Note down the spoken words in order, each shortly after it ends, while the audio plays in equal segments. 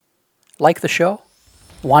Like the show?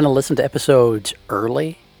 Want to listen to episodes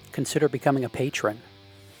early? Consider becoming a patron.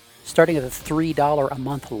 Starting at the $3 a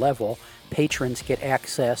month level, patrons get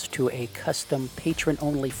access to a custom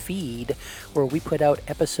patron-only feed where we put out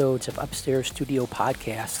episodes of Upstairs Studio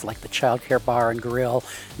podcasts like the Childcare Bar and Grill,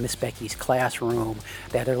 Miss Becky's Classroom,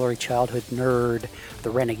 That Early Childhood Nerd,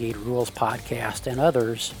 the Renegade Rules podcast, and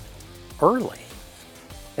others early.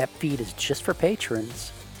 That feed is just for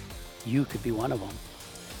patrons. You could be one of them.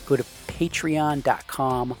 Go to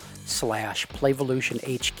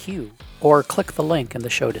patreon.com/PlayvolutionHQ or click the link in the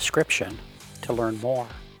show description to learn more.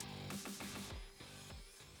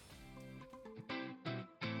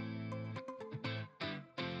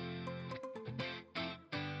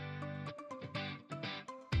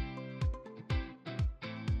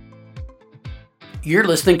 You're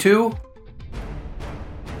listening to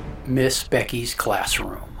Miss Becky's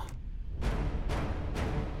Classroom.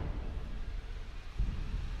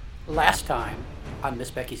 Last time on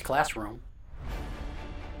Miss Becky's Classroom.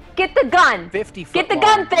 Get the gun. 50 foot Get the long.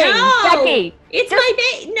 gun thing, No, Becky. it's Just- my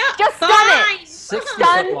baby. No, just stun fine. it. 60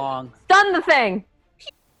 Done. foot long. Stun the thing.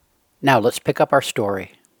 Now let's pick up our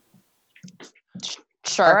story.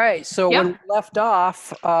 Sure. All right. So Yep. when we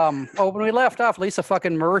left off, Lisa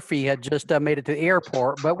fucking Murphy had just made it to the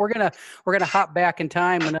airport. But we're gonna hop back in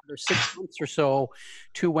time another 6 months or so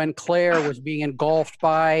to when Claire was being engulfed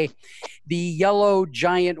by the yellow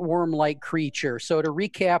giant worm-like creature. So to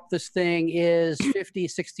recap, this thing is 50,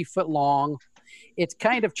 60 foot long. It's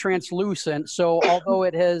kind of translucent. So although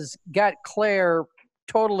it has got Claire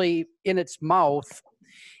totally in its mouth,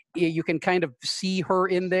 you can kind of see her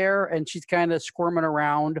in there, and she's kind of squirming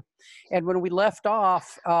around. And when we left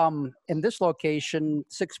off in this location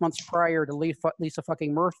 6 months prior to Lisa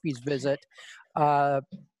fucking Murphy's visit,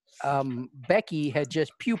 Becky had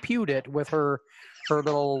just pew-pewed it with her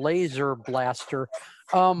little laser blaster.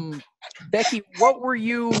 Becky, what were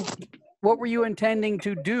you intending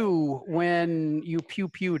to do when you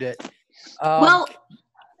pew-pewed it? Well,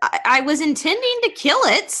 I was intending to kill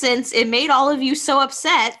it since it made all of you so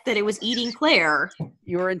upset that it was eating Claire.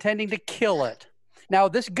 You were intending to kill it. Now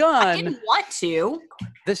this I gun. didn't want to.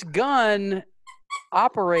 This gun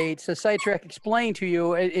operates, as Sidetrack explained to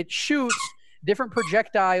you, it shoots different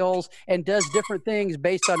projectiles and does different things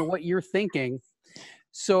based on what you're thinking.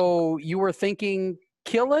 So you were thinking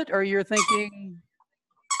kill it, or you're thinking...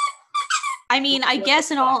 I mean, I guess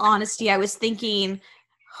in all honesty, I was thinking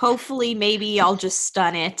hopefully maybe I'll just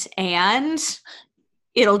stun it and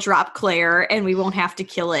it'll drop Claire and we won't have to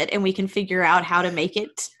kill it and we can figure out how to make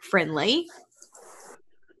it friendly.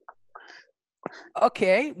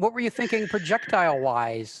 Okay, what were you thinking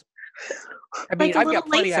projectile-wise? I mean, Like a I've got little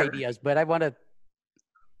plenty laser. ideas, but I want to...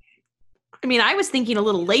 I mean, I was thinking a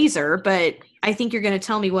little laser, but I think you're going to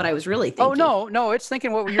tell me what I was really thinking. Oh, no, it's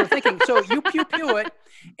thinking what you're thinking. So you pew-pew it,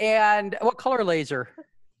 and what color laser?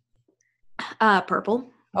 Purple.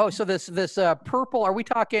 Oh, so this purple, are we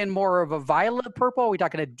talking more of a violet purple? Are we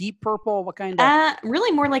talking a deep purple? What kind of?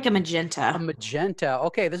 Really more like a magenta. A magenta.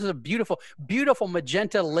 Okay, this is a beautiful, beautiful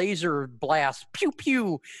magenta laser blast. Pew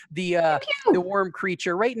pew. The worm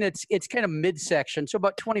creature, right in its kind of midsection, so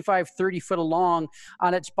about 25, 30 foot along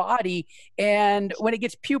on its body. And when it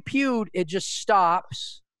gets pew pewed, it just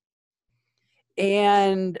stops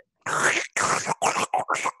and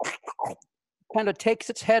kind of takes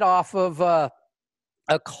its head off of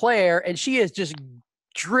Claire, and she is just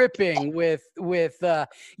dripping with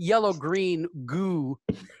yellow green goo,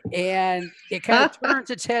 and it kind of turns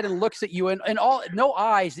its head and looks at you, and all no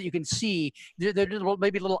eyes that you can see. There's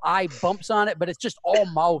maybe little eye bumps on it, but it's just all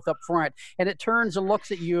mouth up front, and it turns and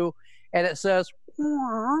looks at you, and it says,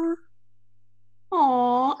 "Aw."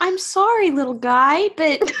 Aw, I'm sorry, little guy,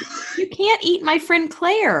 but you can't eat my friend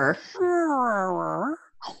Claire.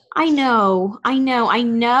 I know.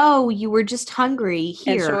 You were just hungry.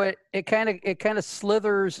 And Here. so it kind of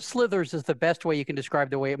slithers is the best way you can describe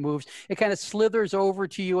the way it moves. It kind of slithers over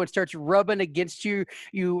to you and starts rubbing against you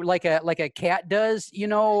like a cat does,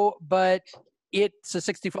 but it's a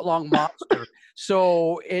 60-foot long monster.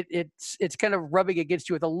 So it's kind of rubbing against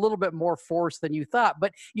you with a little bit more force than you thought,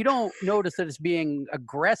 but you don't notice that it's being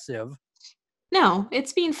aggressive. No,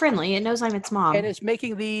 it's being friendly. It knows I'm its mom. And it's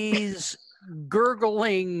making these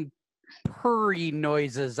gurgling, purry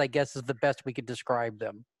noises, I guess is the best we could describe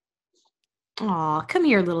them. Aw, come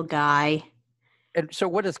here, little guy. And so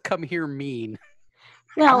what does come here mean?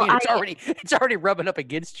 Well, I mean, it's already rubbing up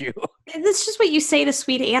against you. That's just what you say to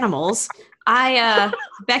sweet animals.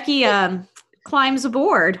 Becky climbs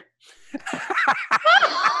aboard.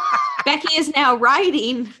 Becky is now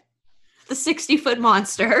riding the 60-foot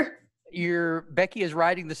monster. Becky is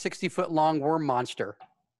riding the 60-foot long worm monster.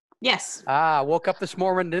 Yes. Woke up this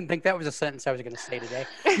morning, didn't think that was a sentence I was going to say today.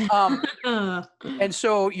 And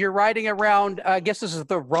so you're riding around. I guess this is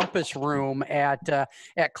the rumpus room at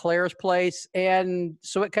Claire's place, and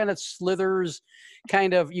so it kind of slithers.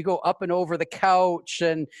 Kind of, you go up and over the couch,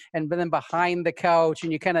 and then behind the couch,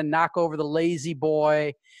 and you kind of knock over the lazy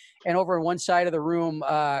boy. And over on one side of the room,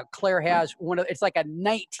 Claire has it's like a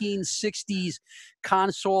 1960s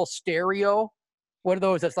console stereo. One of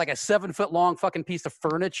those that's like a 7-foot long fucking piece of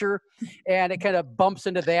furniture, and it kind of bumps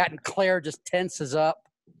into that, and Claire just tenses up.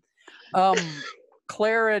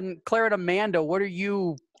 Claire and Amanda, what are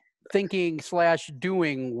you thinking /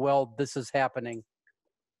 doing while this is happening?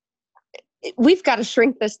 We've got to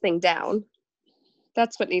shrink this thing down.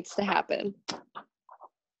 That's what needs to happen.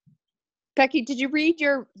 Becky, did you read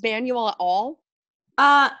your manual at all?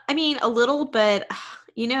 I mean, a little, but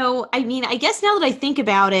I guess now that I think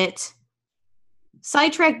about it,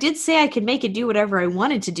 Sidetrack did say I could make it do whatever I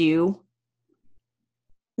wanted to do.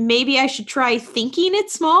 Maybe I should try thinking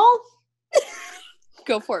it small?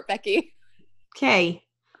 Go for it, Becky. Okay.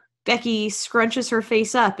 Becky scrunches her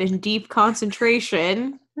face up in deep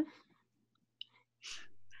concentration.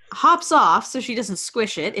 Hops off so she doesn't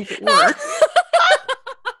squish it if it works.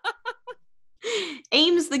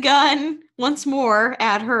 Aims the gun once more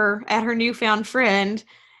at her newfound friend,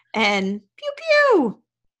 and pew pew.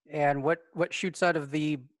 And what shoots out of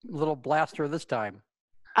the little blaster this time?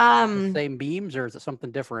 The same beams, or is it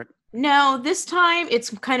something different? No, this time it's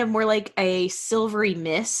kind of more like a silvery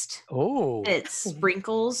mist. Oh, it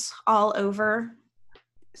sprinkles all over.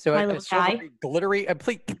 So my a little guy. silvery, glittery.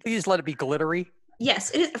 Please let it be glittery.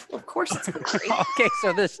 Yes, it is. Of course, it's glittery. Okay,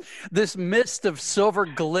 so this mist of silver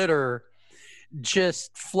glitter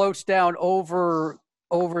just floats down over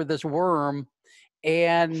this worm,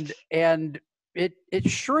 and it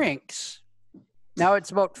shrinks. Now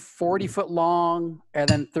it's about 40 foot long, and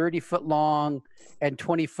then 30 foot long, and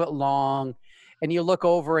 20 foot long. And you look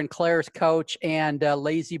over, and Claire's couch and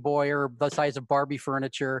Lazy Boy are the size of Barbie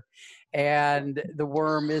furniture, and the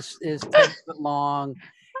worm is 10 foot long,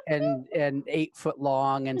 and 8 foot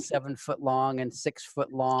long, and 7 foot long, and 6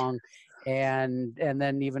 foot long, and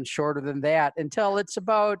then even shorter than that, until it's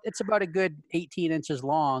about a good 18 inches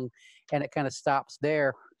long, and it kind of stops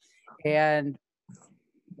there, and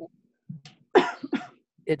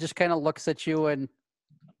it just kind of looks at you and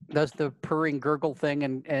does the purring gurgle thing,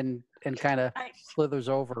 and kind of slithers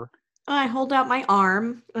over. I hold out my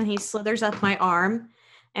arm, and he slithers up my arm,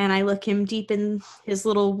 and I look him deep in his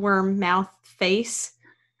little worm mouth face,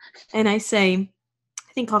 and I say,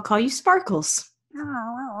 I think I'll call you Sparkles.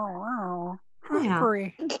 Oh,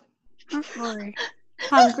 Hungry. Yeah. Hungry.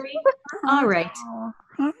 Hungry? All right.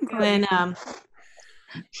 Hungry. Then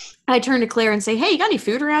I turn to Claire and say, hey, you got any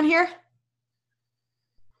food around here?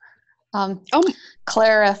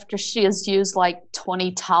 Claire, after she has used like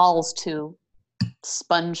 20 towels to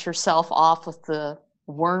sponge herself off with the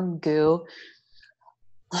worm goo,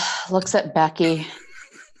 looks at Becky.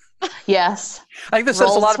 Yes. I think this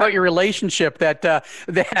says a lot about your relationship, that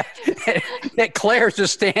Claire's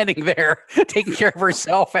just standing there taking care of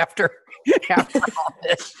herself after all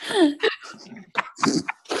this.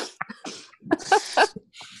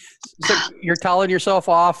 So you're toweling yourself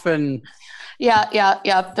off, and Yeah.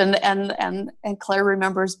 And Claire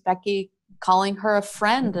remembers Becky calling her a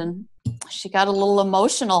friend, and she got a little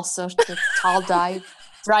emotional. So the towel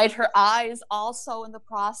dried her eyes also in the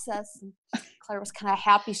process. And Claire was kind of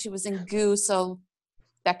happy she was in goo, so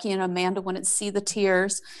Becky and Amanda wouldn't see the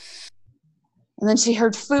tears. And then she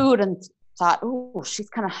heard food and thought, oh,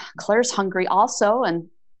 Claire's hungry also, and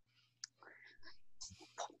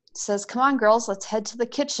says, come on, girls, let's head to the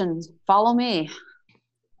kitchen. Follow me.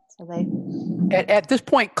 So they... At this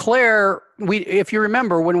point, Claire, if you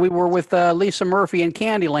remember, when we were with Lisa Murphy in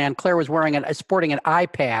Candyland, Claire was sporting an eye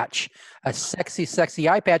patch, a sexy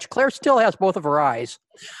eye patch. Claire still has both of her eyes.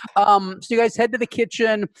 So you guys head to the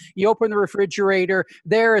kitchen. You open the refrigerator.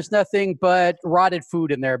 There is nothing but rotted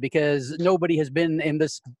food in there because nobody has been in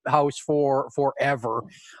this house for forever.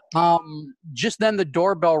 Just then the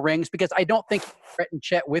doorbell rings, because I don't think Brett and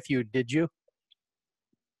Chet with you, did you?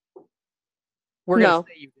 No,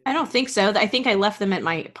 I don't think so. I think I left them at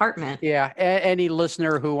my apartment. Yeah, any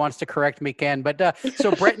listener who wants to correct me can. But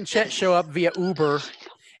so Brett and Chet show up via Uber,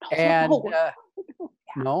 and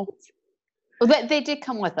no, well, they did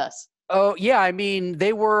come with us. Oh yeah, I mean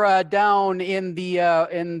they were down in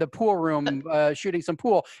the pool room shooting some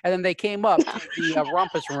pool, and then they came up to the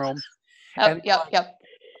rumpus room. Yep.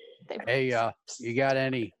 Hey, you got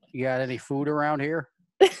any food around here?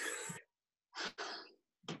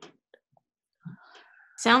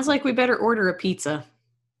 Sounds like we better order a pizza.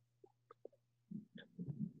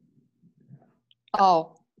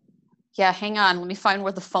 Oh, yeah, hang on. Let me find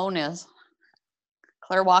where the phone is.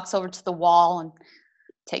 Claire walks over to the wall and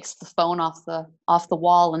takes the phone off the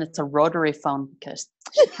wall, and it's a rotary phone because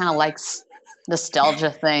she kind of likes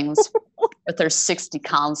nostalgia things with their 60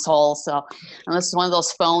 console. So, and this is one of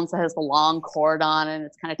those phones that has the long cord on it, and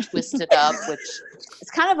it's kind of twisted up, which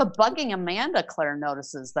it's kind of a bugging Amanda. Claire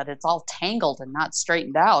notices that it's all tangled and not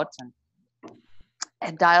straightened out,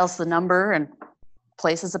 and dials the number and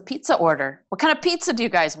places a pizza order. What kind of pizza do you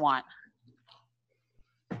guys want?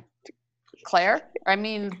 Claire? I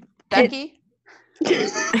mean, Becky?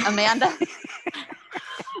 Amanda?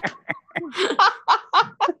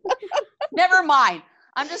 Never mind.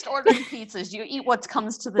 I'm just ordering pizzas. You eat what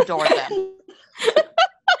comes to the door then.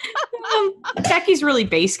 Becky's really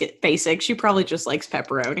basic. She probably just likes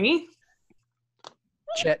pepperoni.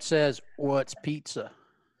 Chet says, "What's pizza?"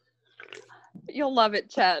 You'll love it,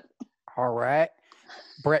 Chet. All right.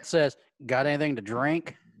 Brett says, "Got anything to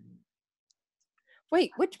drink?"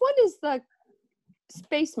 Wait, which one is the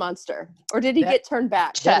space monster? Or did he That- get turned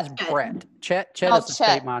back? That is Brett. Chet Oh, is the Chet.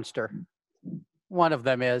 state monster. One of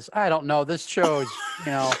them is. I don't know. This shows,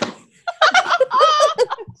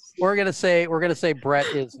 we're gonna say Brett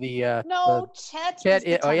is the No, Chet. Chet.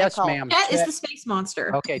 is the Oh yes, tentacle. ma'am. Chet is the space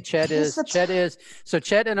monster. Okay, Chet He's is. the So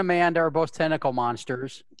Chet and Amanda are both tentacle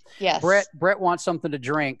monsters. Yes. Brett wants something to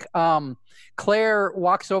drink. Claire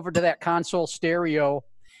walks over to that console stereo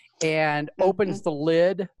and opens the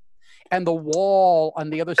lid, and the wall on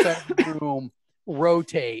the other side of the room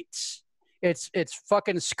rotates. It's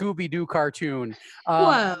fucking Scooby-Doo cartoon.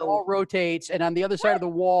 Whoa. The wall rotates, and on the other side of the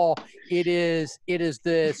wall, it is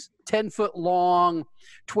this 10-foot long,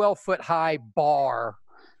 12-foot high bar.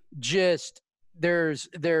 Just there's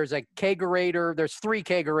a kegerator. There's 3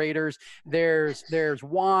 kegerators. There's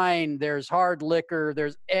wine. There's hard liquor.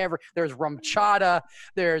 There's rum chata.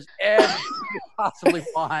 There's everything you possibly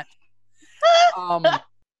want.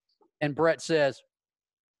 And Brett says,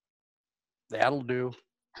 "That'll do."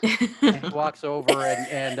 And he walks over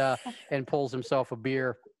and pulls himself a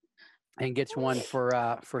beer and gets one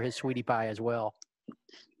for his sweetie pie as well.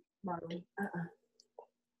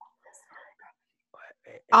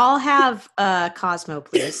 I'll have Cosmo,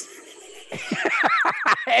 please.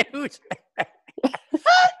 Who's-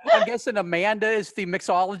 I'm guessing Amanda is the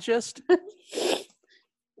mixologist.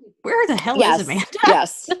 Where the hell Yes. is Amanda?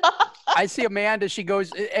 Yes. I see Amanda. She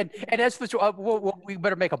goes, and as this, we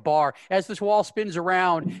better make a bar. As this wall spins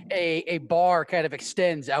around, a bar kind of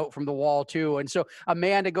extends out from the wall too. And so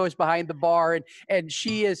Amanda goes behind the bar, and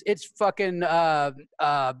she is. It's fucking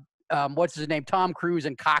what's his name? Tom Cruise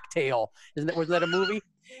and Cocktail. Wasn't that a movie?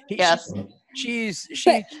 Yes. She's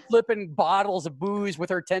flipping bottles of booze with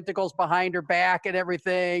her tentacles behind her back and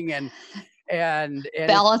everything, and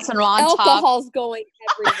Balancing on top. Alcohol's going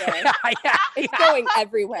everywhere. It's going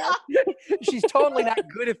everywhere. She's totally not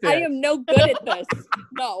good at this. I am no good at this.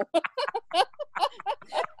 No.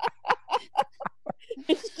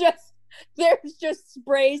 It's just, there's just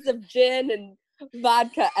sprays of gin and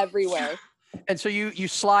vodka everywhere. And so you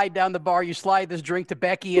slide down the bar, you slide this drink to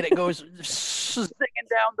Becky, and it goes singing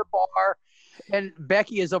down the bar. And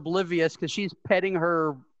Becky is oblivious because she's petting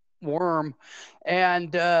her worm,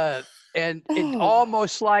 and it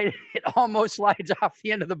almost slides off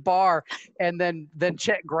the end of the bar, and then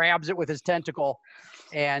Chet grabs it with his tentacle,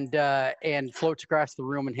 and floats across the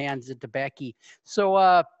room and hands it to Becky.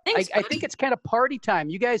 So Thanks, I think it's kind of party time.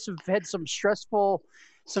 You guys have had some stressful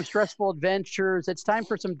adventures. It's time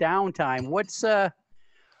for some downtime. What's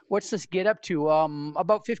this get up to?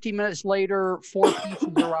 About 15 minutes later, 4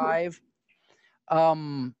 pizzas arrive.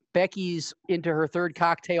 Becky's into her 3rd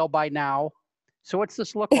cocktail by now. So what's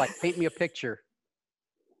this look like? Paint me a picture.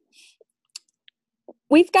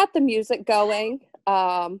 We've got the music going.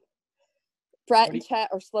 Brett and Chet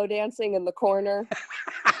are slow dancing in the corner.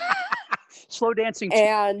 Slow dancing.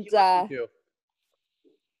 And too.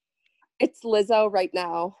 it's Lizzo right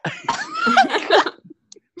now. I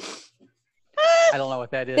don't know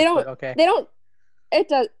what that is. They don't. But okay. They don't. It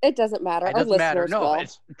doesn't matter. It Our doesn't matter. listeners No, will.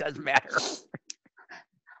 it doesn't matter.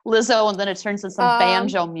 Lizzo, and then it turns into some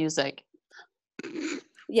banjo music.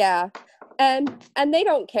 Yeah, and they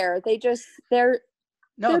don't care. They're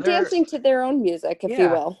dancing to their own music, if you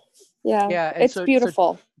Yeah. will. Yeah, Yeah, and it's so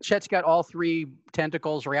beautiful. Chet's got all 3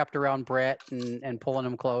 tentacles wrapped around Brett and pulling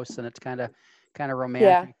him close, and it's kind of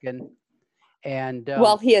romantic. And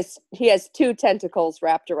Well, he has 2 tentacles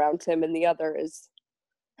wrapped around him, and the other is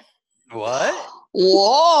what?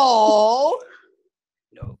 Whoa!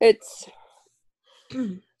 No. it's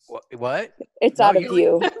What? it's No, out of you-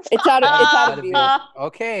 view. It's out of view.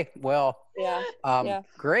 Okay, well, Yeah. Yeah.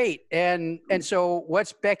 Great. And so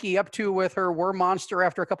what's Becky up to with her worm monster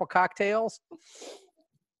after a couple cocktails?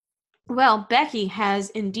 Well, Becky has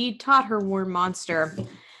indeed taught her war monster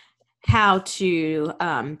how to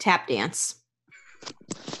tap dance.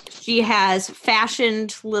 She has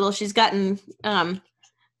fashioned she's gotten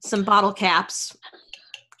some bottle caps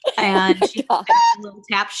and she has little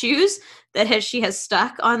tap shoes that she has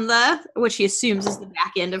stuck on what she assumes is the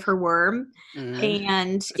back end of her worm.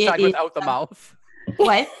 And the side without the mouth.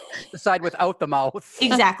 What? The side without the mouth.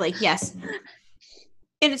 Exactly, yes.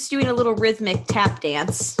 And it's doing a little rhythmic tap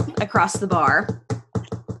dance across the bar.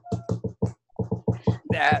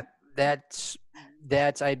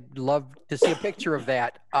 That's I'd love to see a picture of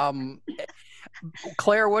that.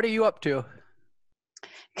 Claire, what are you up to?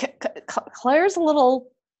 Claire's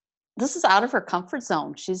this is out of her comfort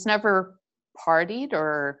zone. She's never partied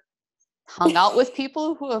or hung out with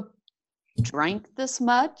people who have drank this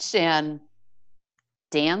much and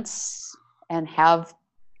dance and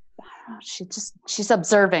she's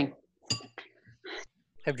observing.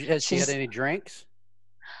 Has she had any drinks?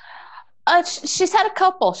 She's had a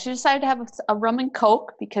couple. She decided to have a rum and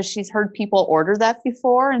coke because she's heard people order that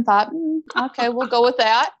before and thought, okay, we'll go with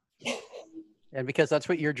that. And because that's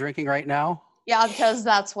what you're drinking right now? Yeah, because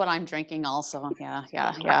that's what I'm drinking also.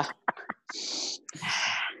 Yeah.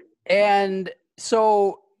 And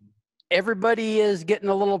so everybody is getting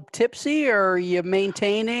a little tipsy, or are you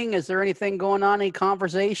maintaining? Is there anything going on? Any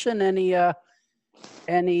conversation? Any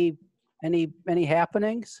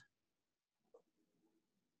happenings?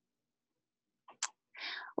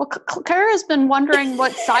 Well, Claire has been wondering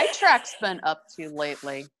what Sidetrack's been up to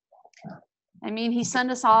lately. I mean, he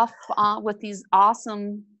sent us off with these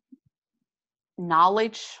awesome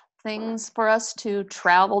knowledge things for us to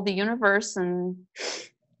travel the universe, and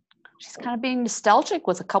she's kind of being nostalgic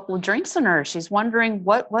with a couple of drinks in her. She's wondering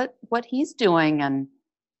what he's doing, and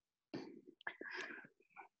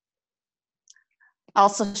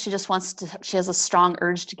also she has a strong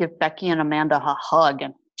urge to give Becky and Amanda a hug,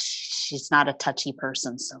 and she's not a touchy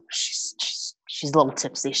person, so she's a little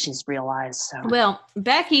tipsy, she's realized. So. Well,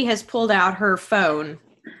 Becky has pulled out her phone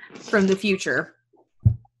from the future,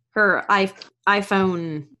 her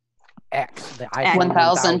iPhone X, the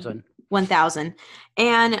iPhone 1000,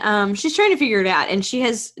 and she's trying to figure it out, and she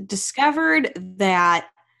has discovered that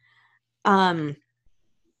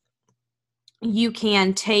you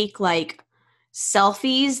can take like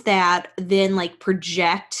selfies that then like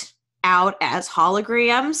project out as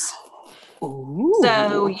holograms. Ooh.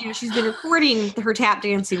 So she's been recording her tap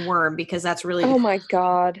dancing worm because that's really my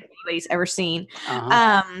god anybody's ever seen,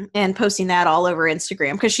 and posting that all over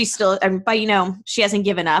Instagram because she's still, but she hasn't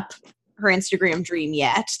given up her Instagram dream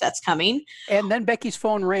yet. That's coming. And then Becky's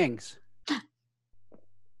phone rings.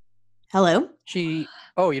 Hello. You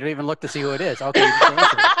don't even look to see who it is. Okay. Okay.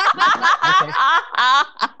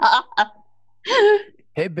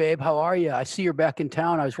 Hey babe, how are you? I see you're back in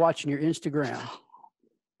town. I was watching your Instagram.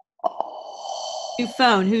 New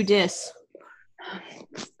phone. Who dis?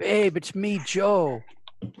 Babe, it's me, Joe.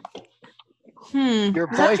 Is Your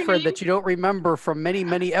that boyfriend that you don't remember from many,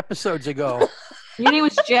 many episodes ago. Your name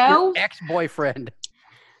was Joe? Your ex-boyfriend.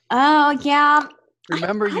 Oh, yeah.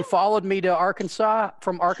 Remember you followed me to Arkansas,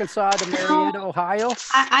 from Arkansas to Marietta, Ohio?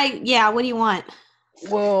 Yeah, what do you want?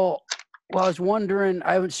 Well, I was wondering,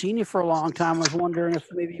 I haven't seen you for a long time. I was wondering if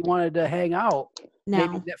maybe you wanted to hang out. No.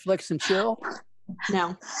 Maybe Netflix and chill?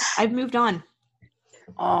 No. I've moved on.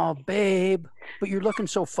 Oh, babe, but you're looking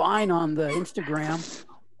so fine on the Instagram.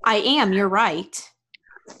 I am, you're right.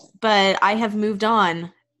 But I have moved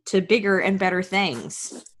on to bigger and better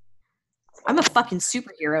things. I'm a fucking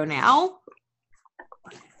superhero now.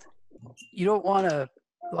 You don't want to,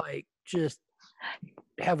 just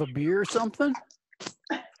have a beer or something?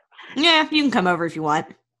 Yeah, you can come over if you want.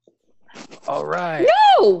 All right.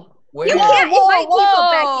 No! Where? You can't invite people,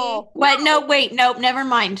 Becky. What? No, wait, nope, never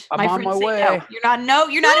mind. I'm on my way. No.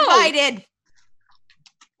 You're not invited.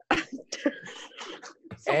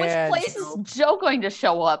 So which place is Joe going to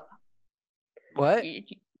show up? What?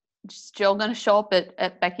 Is Joe going to show up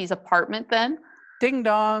at Becky's apartment then? Ding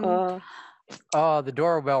dong. The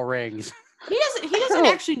doorbell rings. He doesn't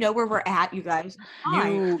actually know where we're at, you guys.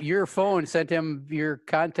 Your phone sent him your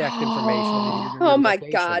contact information. Oh my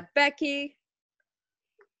God, Becky.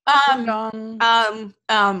 Ding dong.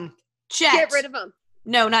 Chet. Get rid of him.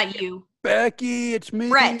 No, not you. Becky, it's me.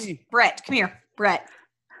 Brett, come here. Brett.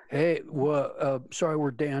 Hey, sorry,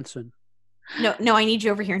 we're dancing. No, I need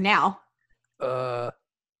you over here now.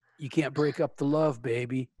 You can't break up the love,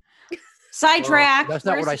 baby. Sidetrack. That's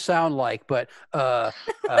not what I sound like, but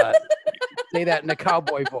Say that in a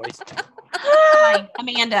cowboy voice. Fine,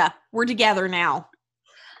 Amanda, we're together now.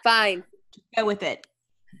 Fine. Go with it.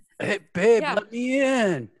 Hey, babe, Yeah. let me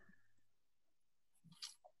in.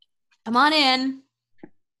 Come on in.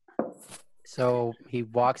 So he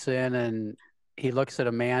walks in and he looks at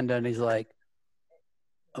Amanda and he's like,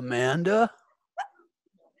 Amanda,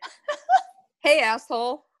 Hey,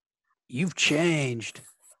 asshole. you've changed.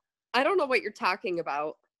 I don't know what you're talking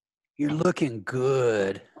about. You're looking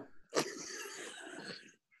good.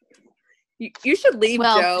 You should leave,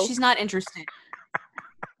 Well, Joe. she's not interested.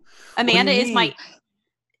 do Amanda you is my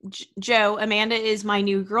mean? Joe. Amanda is my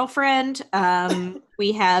new girlfriend.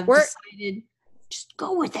 We have We're- decided. Just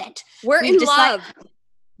go with it. We're We've in decided- love.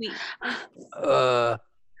 We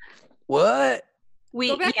What? we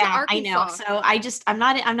Go back to yeah, I know. Arkansas. So I'm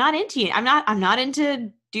not into you. I'm not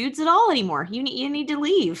into dudes at all anymore. You need to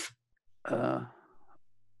leave.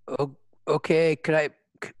 Okay.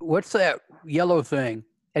 What's that yellow thing?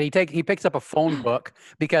 And he picks up a phone book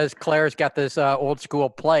because Claire's got this old school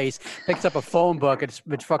place. Picks up a phone book. It's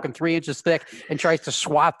fucking 3 inches thick and tries to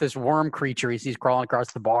swat this worm creature he sees crawling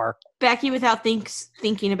across the bar. Becky, without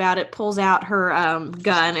thinking about it, pulls out her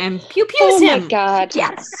gun and pew pews Oh him. my god.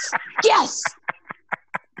 Yes. Yes.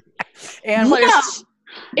 And No, Is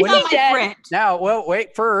when not he my dead? friend. now, well,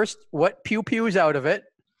 wait. First, what pews out of it?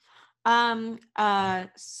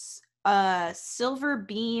 Silver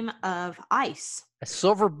beam of ice. A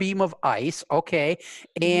silver beam of ice. Okay.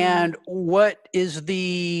 And what is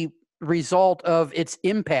the result of its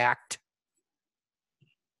impact?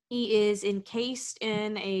 He is encased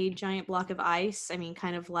in a giant block of ice. I mean,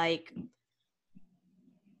 kind of like,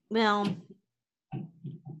 well,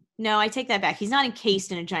 no, I take that back. He's not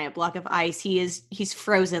encased in a giant block of ice. He's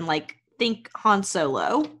frozen, like think Han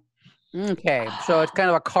Solo. Okay. So it's kind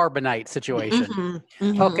of a carbonite situation. Mhm,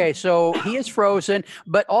 mhm. Okay, so he is frozen,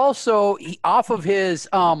 but also off of his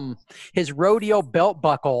rodeo belt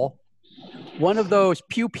buckle, one of those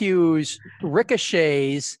pews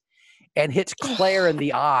ricochets and hits Claire in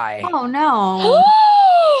the eye, Oh no.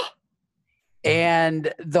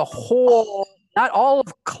 and the whole. Not all of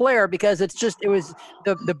Claire, because it was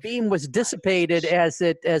the beam was dissipated as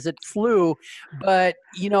it flew, but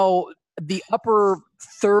the upper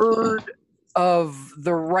third of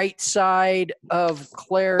the right side of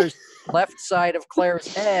Claire's left side of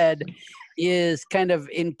Claire's head is kind of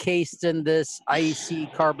encased in this icy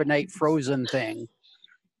carbonite frozen thing.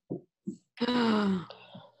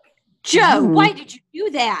 Joe, why did you do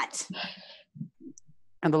that?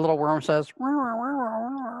 And the little worm says,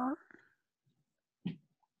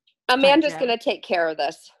 Amanda's Joe. going to take care of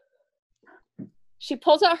this. She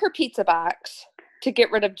pulls out her pizza box to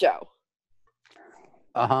get rid of Joe.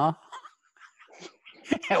 uh-huh.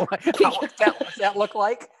 What's that look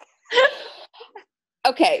like?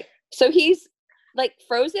 Okay, so he's like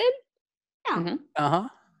frozen. Uh-huh.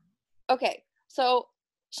 Okay, so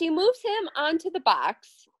she moves him onto the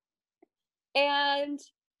box, and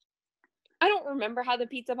I don't remember how the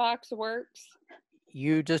pizza box works.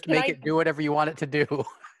 You just Can make I- it do whatever you want it to do.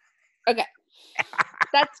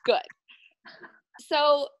 That's good.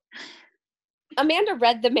 So Amanda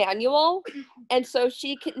read the manual, and so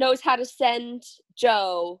she knows how to send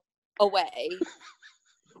Joe away.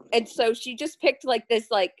 And so she just picked like this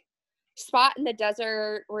spot in the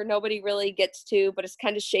desert where nobody really gets to, but it's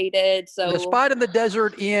kind of shaded. So The spot in the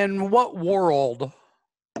desert in what world?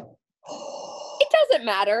 it doesn't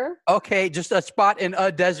matter. Okay, just a spot in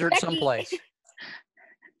a desert Becky. someplace.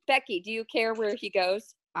 Becky, do you care where he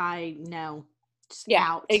goes? I know. Just Yeah,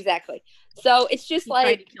 out. exactly. So it's just He tried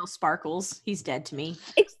like to kill Sparkles. He's dead to me.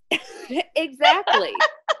 exactly.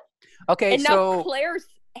 Okay, And now so Claire's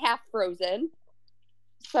half frozen.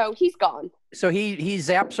 So he's gone. he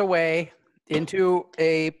zaps away into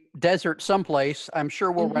a desert someplace. I'm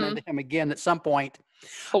sure we'll run Mhm. into him again at some point.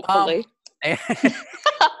 Hopefully.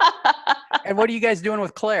 And what are you guys doing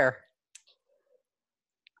with Claire?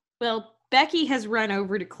 Well, Becky has run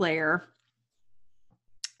over to Claire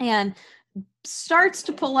and starts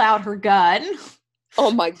to pull out her gun. Oh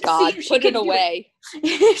my God. if she Put can it do it. away.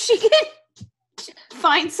 If she can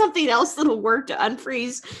find something else that'll work to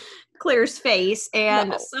unfreeze Claire's face, and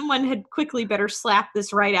No. someone had quickly better slap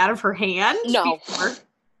this right out of her hand. No. before-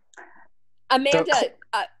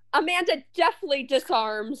 Amanda definitely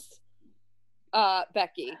disarms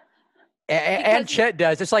Becky. And Because- Chet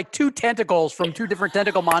does. It's like two tentacles from two different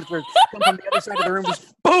tentacle monsters come from the other side of the room.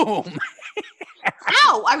 Just boom.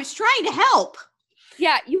 Ow! I was trying to help.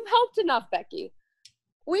 Yeah, you've helped enough, Becky.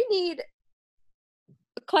 We need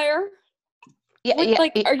Claire. Yeah,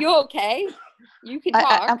 Are you okay? You can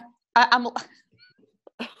talk. I'm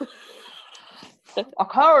I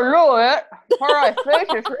can't do it. My face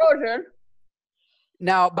is frozen.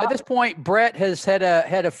 Now, by this point, Brett has had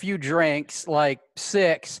a few drinks, like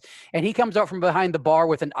 6, and he comes up from behind the bar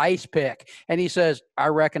with an ice pick, and he says, "I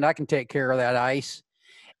reckon I can take care of that ice."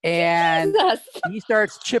 And Jesus. he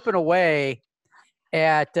starts chipping away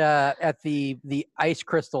at the ice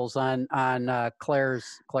crystals on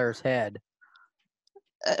Claire's head.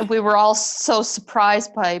 We were all so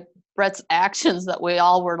surprised by Brett's actions that we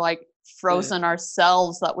all were like frozen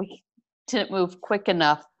ourselves, that we didn't move quick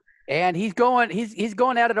enough. And he's going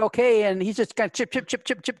at it okay, and he's just kind of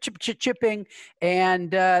chipping,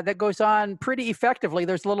 and that goes on pretty effectively.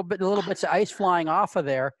 There's little bits of ice flying off of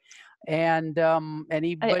there, and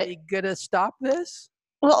anybody gonna stop this?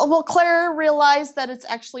 Well, Claire realized that it's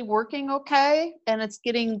actually working okay, and it's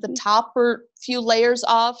getting the top or few layers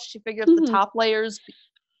off. She figured if the top layers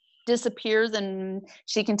disappear, then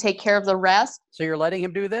she can take care of the rest. So you're letting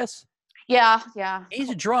him do this? Yeah.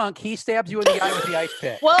 He's drunk. He stabs you in the eye with the ice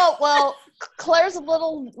pick. Well, Claire's a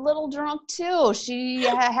little drunk too. She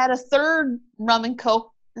had a third rum and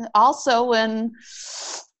coke also, and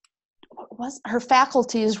her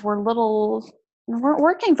faculties weren't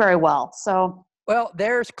working very well. So. Well,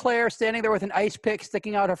 there's Claire standing there with an ice pick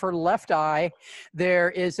sticking out of her left eye. There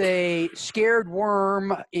is a scared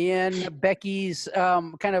worm in Becky's,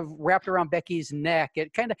 kind of wrapped around Becky's neck.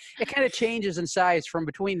 It kind of changes in size from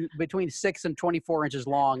between 6 and 24 inches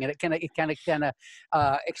long, and it kind of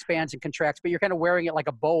expands and contracts. But you're kind of wearing it like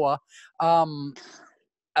a boa.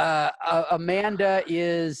 Amanda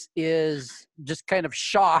is just kind of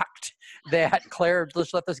shocked that Claire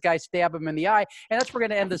just let this guy stab him in the eye, and that's where we're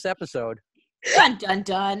going to end this episode. Dun dun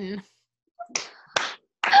dun.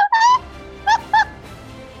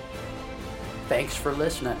 Thanks for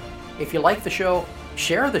listening. If you like the show,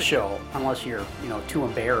 share the show, unless you're, too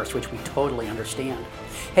embarrassed, which we totally understand.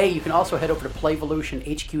 Hey, you can also head over to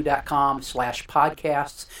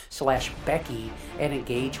playvolutionhq.com/podcasts/Becky and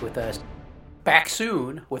engage with us. Back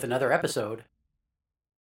soon with another episode.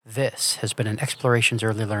 This has been an Explorations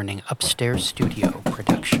Early Learning Upstairs Studio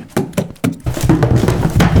production.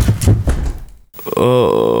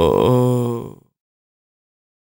 Oh.